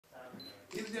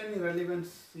Is there any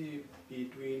relevancy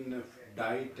between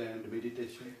diet and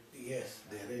meditation? Yes,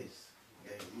 there is.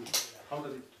 How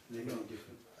does it make any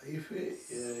difference?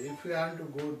 If you want to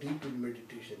go deep in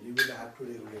meditation, you will have to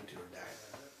regulate your diet.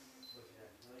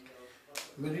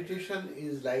 Meditation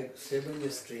is like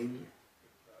 7-string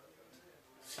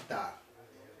sitar.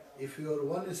 If your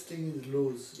one string is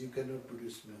loose, you cannot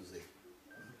produce music.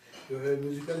 You have a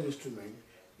musical instrument,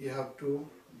 you have to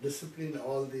discipline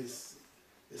all these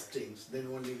strings, then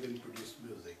only you can produce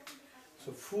music.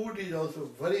 So food is also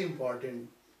very important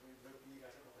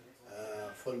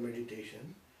for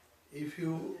meditation. If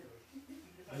you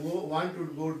want to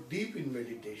go deep in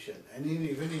meditation, and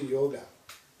even in yoga,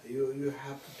 you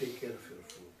have to take care of your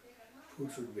food.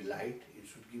 Food should be light, it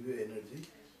should give you energy,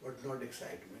 but not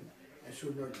excitement, and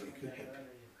should not make you happy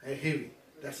and heavy.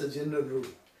 That's a general rule.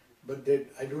 But that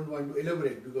I don't want to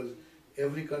elaborate, because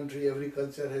every country, every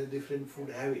culture has different food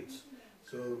habits.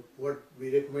 So what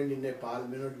we recommend in Nepal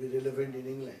may not be relevant in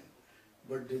England.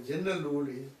 But the general rule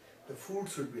is the food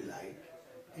should be light,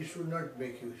 it should not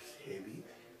make you heavy,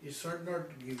 it should not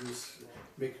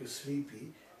make you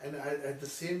sleepy, and at the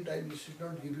same time it should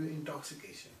not give you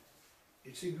intoxication.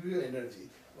 It should give you energy,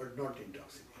 but not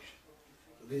intoxication.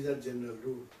 So these are general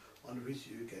rules on which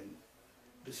you can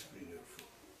discipline your food.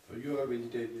 So you are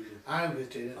vegetarian? I am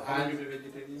vegetarian. How long have you been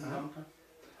vegetarian?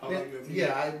 How long have you been?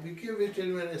 Yeah, I became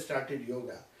vegetarian when I started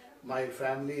yoga. My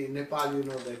family in Nepal, you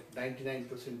know that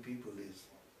 99% people is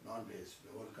non-veg.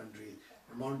 The whole country,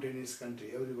 a mountainous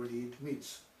country, everybody eats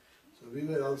meats. So we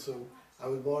were also, I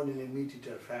was born in a meat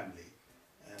eater family,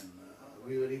 and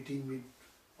we were eating meat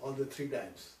all the 3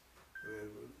 times. We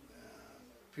were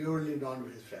purely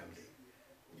non-veg family.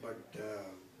 But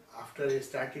after I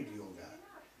started yoga,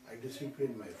 I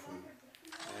disciplined my food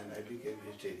and I became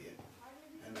vegetarian.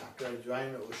 And after I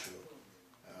joined OSHO,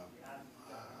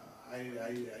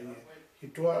 he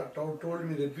told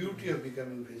me the beauty of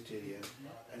becoming vegetarian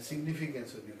and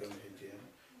significance of becoming vegetarian.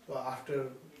 So after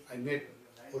I met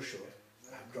OSHO,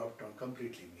 I have dropped on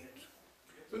completely meat.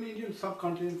 So in Indian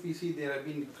subcontinent, we see there have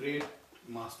been great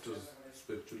masters,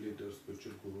 spiritual leaders,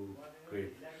 spiritual guru,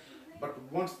 great. But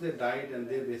once they died and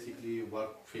they basically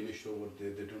work finished over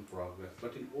there, they don't progress.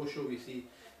 But in Osho, we see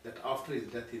that after his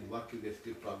death, his work is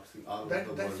basically progressing all over the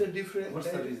world. That's the difference. What's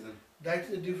the reason? That's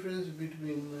the difference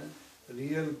between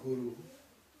real guru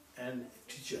and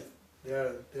teacher. They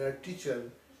are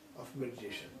teacher of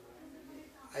meditation.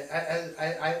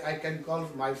 I can call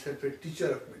myself a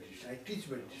teacher of meditation. I teach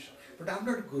meditation, but I'm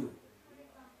not guru.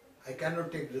 I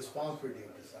cannot take responsibility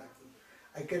of disciple.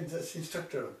 I can just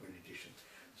instructor of meditation.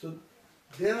 So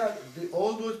there are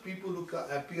all those people who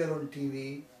appear on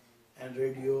TV and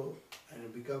radio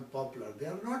and become popular. They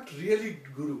are not really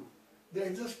guru. They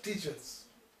are just teachers,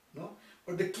 no?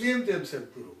 But they claim themselves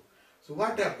guru. So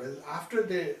what happens after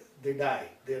they die?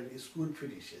 Their school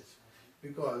finishes,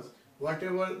 because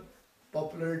whatever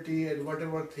popularity and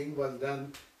whatever thing was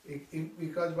done,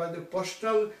 because by the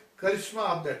personal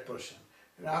charisma of that person.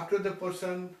 And after the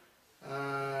person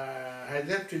has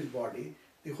left his body,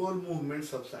 the whole movement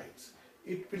subsides.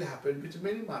 It will happen with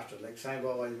many masters, like Sai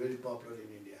Baba is very popular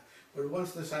in India. But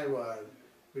once the Sai Baba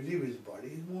will leave his body,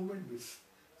 his movement will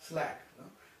slack. No?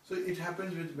 So it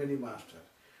happens with many masters.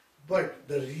 But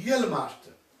the real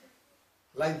master,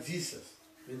 like Jesus,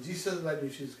 when Jesus was in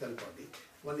his physical body,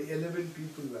 only 11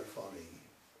 people were following him.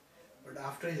 But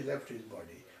after he left his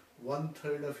body,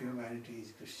 1/3 of humanity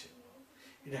is Christian.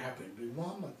 It happened with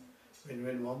Muhammad.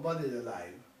 When Muhammad is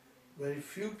alive, very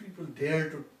few people dare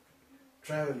to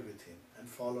travel with him and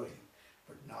follow him.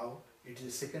 But now it is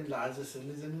the second largest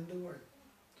religion in the world.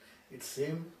 It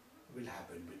same will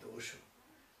happen with Osho.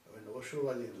 When Osho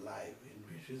was alive in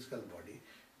his physical body,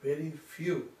 very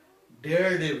few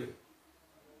daredevil.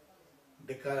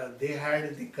 They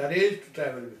had the courage to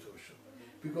travel with Osho,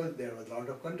 because there was a lot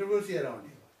of controversy around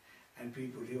him, and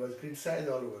he was criticized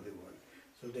all over the world.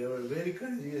 So there were very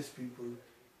courageous people,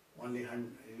 only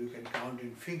you can count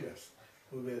in fingers,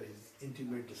 who were his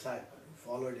intimate disciples, who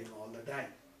followed him all the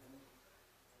time.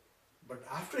 But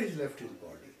after he left his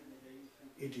body,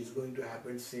 it is going to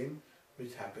happen same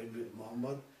which happened with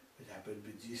Muhammad, which happened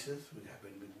with Jesus, which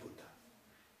happened with Buddha.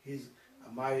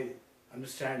 My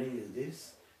understanding is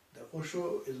this: the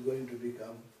Osho is going to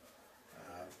become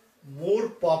more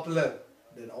popular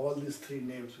than all these 3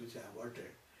 names which I have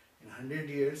uttered. In 100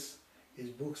 years, his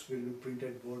books will be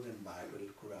printed more than Bible,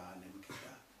 Quran and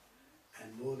Gita, and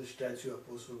more the statue of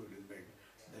Osho will be made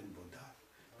than Buddha,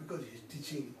 because his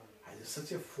teaching has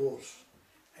such a force,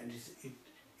 and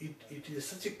it is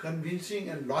such a convincing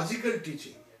and logical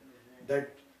teaching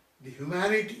that the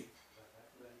humanity,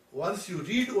 once you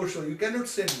read Osho, you cannot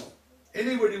say no.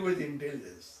 Anybody with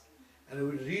intelligence and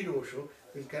will read Osho,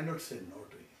 we cannot say no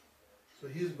to him. So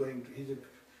he's a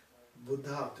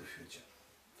Buddha of the future.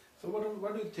 So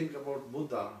what do you think about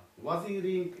Buddha? Was he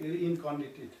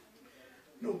reincarnated?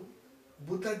 No,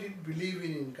 Buddha didn't believe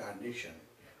in incarnation,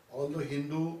 although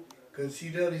Hindu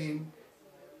consider him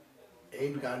an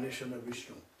incarnation of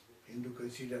Vishnu. Hindu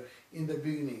consider, in the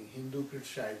beginning, Hindu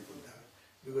criticized Buddha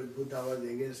because Buddha was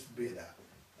against Veda,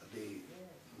 the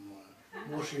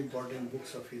most important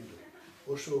books of Hindu.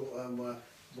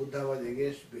 Buddha was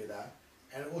against Veda,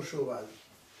 and Osho was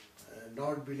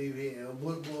not believing.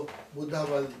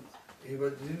 Buddha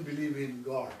didn't believe in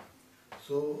God.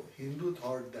 So Hindu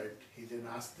thought that he's an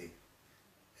Astic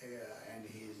and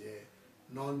he's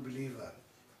a non-believer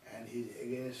and he's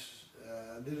against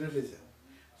the religion.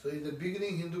 So in the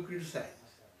beginning Hindu criticized.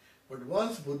 But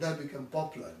once Buddha became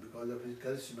popular because of his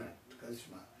charisma,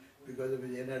 because of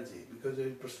his energy, because of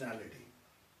his personality,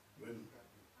 when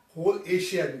whole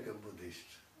Asia became Buddhist,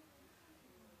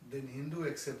 then Hindu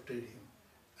accepted him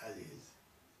as his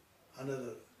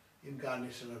another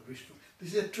incarnation of Vishnu.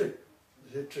 This is a trick.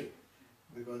 This is a trick.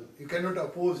 Because you cannot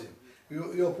oppose him.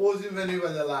 You oppose him when he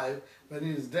was alive, when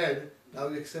he is dead, now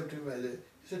you accept him as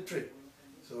it's a trick.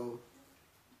 So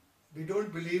we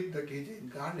don't believe that he is an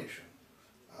incarnation.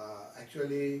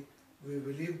 Actually, we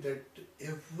believe that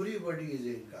everybody is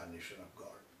an incarnation of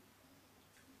God,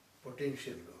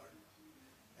 potential God.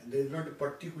 And there is not a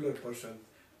particular person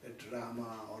that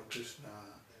Rama or Krishna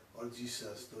or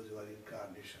Jesus, those who are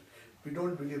incarnation. We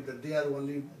don't believe that they are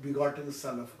only begotten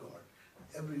son of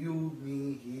God. You,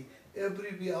 me, he,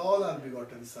 we all are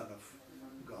begotten son of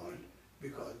God,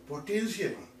 because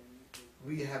potentially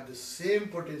we have the same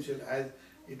potential as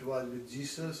it was with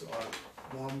Jesus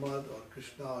or Muhammad or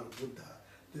Krishna or Buddha.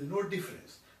 There is no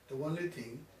difference. The only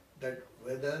thing that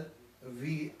whether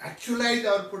we actualize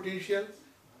our potential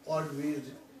or we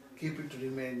keep it to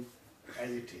remain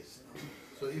as it is.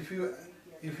 So if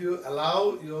you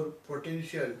allow your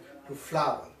potential to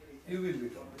flower, you will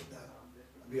become Buddha.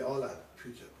 We all are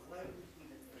future Buddha.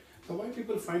 So why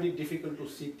people find it difficult to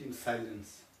sit in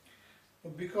silence?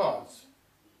 Because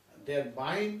their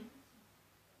mind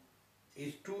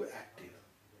is too active.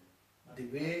 The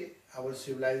way our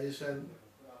civilization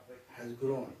has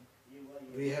grown,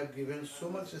 we have given so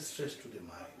much stress to the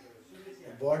mind.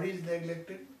 The body is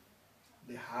neglected,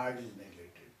 the heart is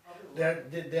neglected.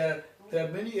 There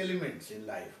are many elements in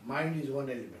life. Mind is one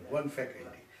element, one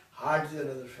faculty. Heart is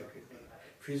another faculty.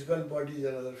 Physical body is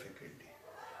another faculty.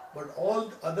 But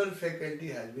all other faculty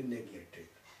has been neglected.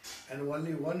 And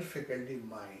only one faculty,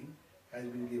 mind, has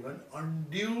been given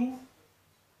undue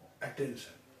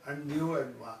attention. Undue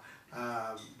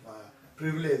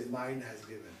privilege mind has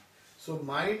given. So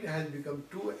mind has become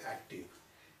too active.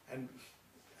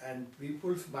 And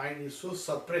people's mind is so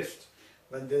suppressed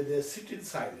when they sit in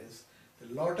silence.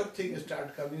 A lot of things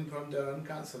start coming from their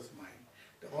unconscious mind.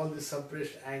 All the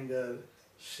suppressed anger,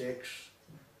 sex,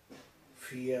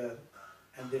 fear,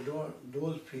 and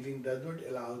those feelings does not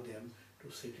allow them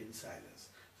to sit in silence.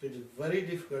 So it is very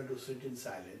difficult to sit in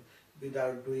silence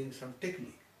without doing some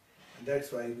technique. And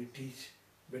that's why we teach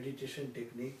meditation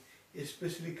technique,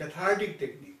 especially cathartic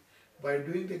technique. By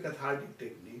doing the cathartic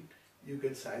technique, you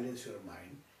can silence your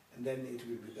mind, and then it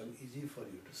will become easy for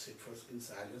you to sit in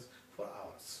silence for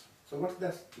hours. So what's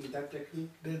that technique?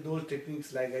 There are those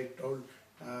techniques like I told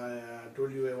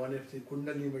you, one of the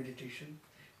Kundalini meditation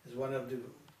is one of the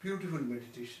beautiful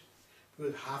meditation.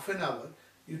 Because half an hour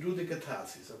you do the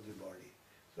catharsis of the body.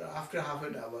 So after half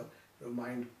an hour, your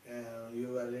mind,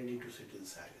 you are ready to sit in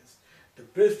silence. The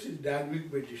best is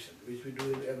dynamic meditation, which we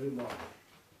do every morning.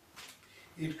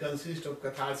 It consists of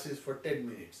catharsis for 10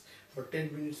 minutes. For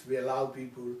 10 minutes we allow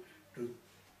people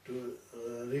to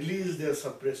release their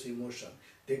suppressed emotion.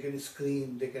 They can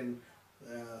scream, they can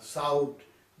shout,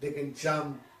 they can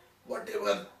jump.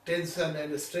 Whatever tension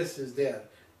and stress is there,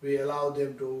 we allow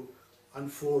them to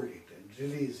unfold it and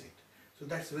release it. So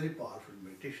that's very powerful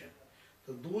meditation.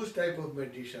 So those type of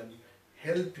meditation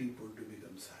help people to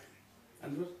become silent.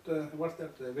 And what's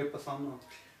that Vipassana?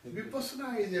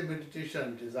 Vipassana is a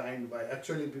meditation designed by,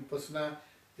 actually Vipassana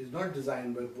is not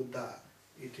designed by Buddha.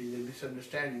 It is a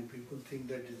misunderstanding. People think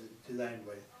that it is designed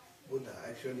by Buddha.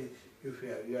 Actually, if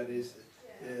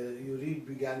you read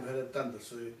Vigyan Bharat,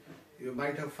 so you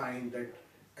might have found that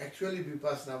actually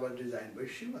Vipassana was designed by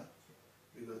Shiva,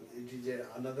 because it is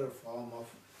another form of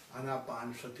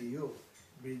Anapanasati Yoga,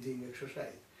 breathing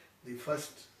exercise. The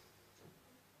first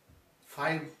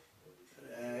 5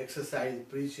 exercise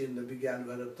preached in the Vigyan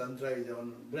Bharat Tantra is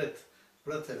on breath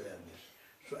awareness.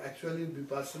 So actually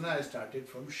Vipassana started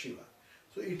from Shiva.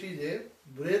 So it is a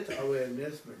breath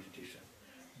awareness meditation.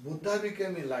 Buddha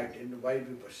became enlightened by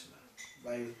Vipassana,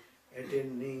 by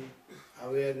attaining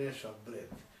awareness of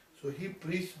breath. So he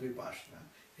preached Vipassana.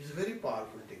 It's a very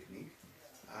powerful technique.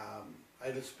 I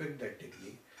respect that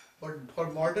technique. But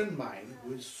for modern mind,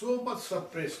 who is so much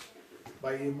suppressed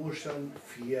by emotion,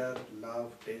 fear,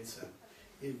 love, tension,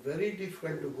 it's very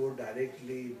difficult to go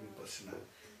directly Vipassana.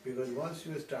 Because once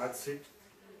you start sit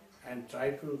and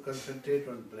try to concentrate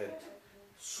on breath,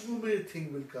 so many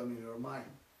things will come in your mind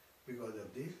because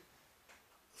of the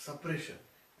suppression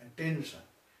and tension.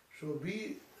 So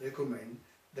we recommend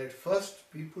that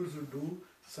first people should do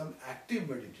some active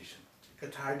meditation,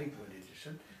 cathartic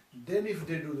meditation. Then if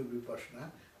they do the Vipassana,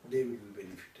 they will be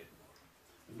benefited more.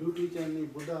 Do you teach any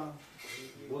Buddha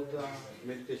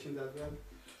meditation as well?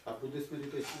 A Buddhist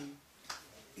meditation?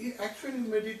 Actually,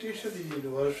 meditation is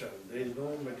universal. There is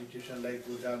no meditation like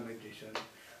Buddha meditation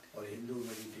or Hindu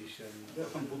meditation. There are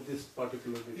some Buddhist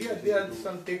particular meditation. Yeah, there are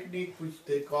some technique which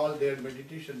they call their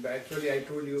meditation. But actually, I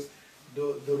told you,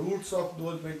 the roots of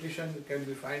those meditation can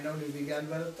be found out in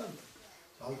Vipassana Tantra.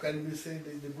 So how can we say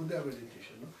the Buddha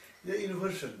meditation? No? They are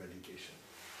universal meditation.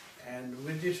 And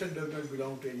meditation does not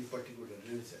belong to any particular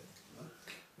religion. No?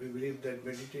 We believe that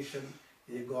meditation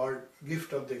is a God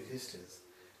gift of the existence.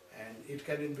 And it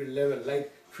cannot be level.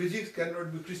 Like physics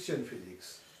cannot be Christian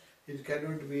physics. It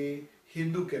cannot be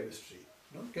Hindu chemistry.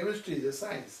 No? Chemistry is a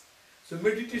science. So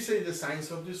meditation is the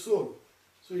science of the soul.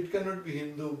 So it cannot be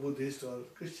Hindu, Buddhist or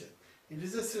Christian. It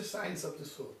is just a science of the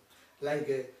soul.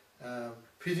 Like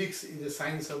physics is the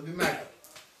science of the matter.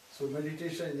 So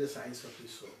meditation is the science of the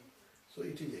soul. So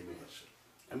it is universal.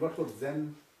 And what about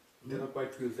Zen? There are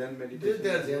quite few Zen meditations.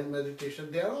 There are Zen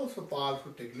meditation. They are also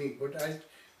powerful technique. But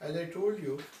as I told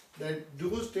you, that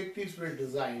those techniques were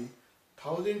designed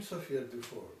thousands of years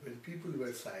before, when people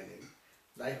were silent,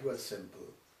 life was simple,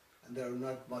 and there was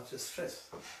not much stress.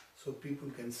 So people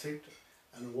can sit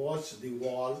and watch the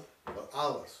wall for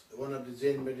hours. One of the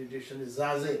Zen meditation is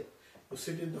Zazen. You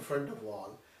sit in the front of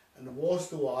wall and watch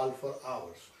the wall for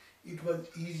hours. It was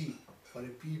easy for a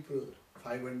people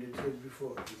 500 years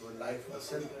before, because life was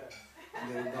simple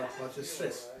and there was not much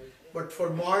stress. But for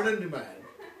modern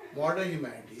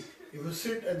humanity, if you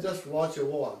sit and just watch a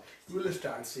wall, you will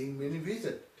start seeing many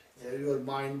visions. Your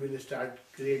mind will start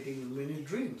creating many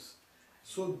dreams.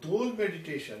 So those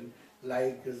meditation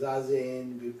like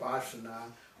Zazen,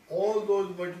 Vipassana, all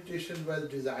those meditation were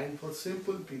designed for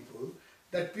simple people,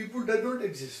 that people does not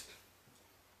exist.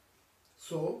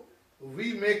 So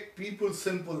we make people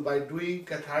simple by doing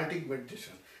cathartic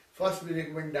meditation. First we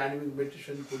recommend dynamic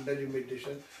meditation, Kundalini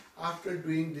meditation. After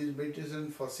doing this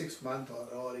meditation for 6 months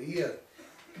or a year,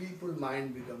 people's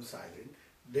mind becomes silent.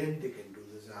 Then they can do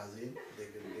the Zazen, they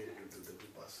can do the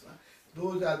Vipassana.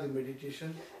 Those are the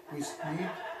meditation which need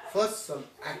first some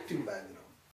active background.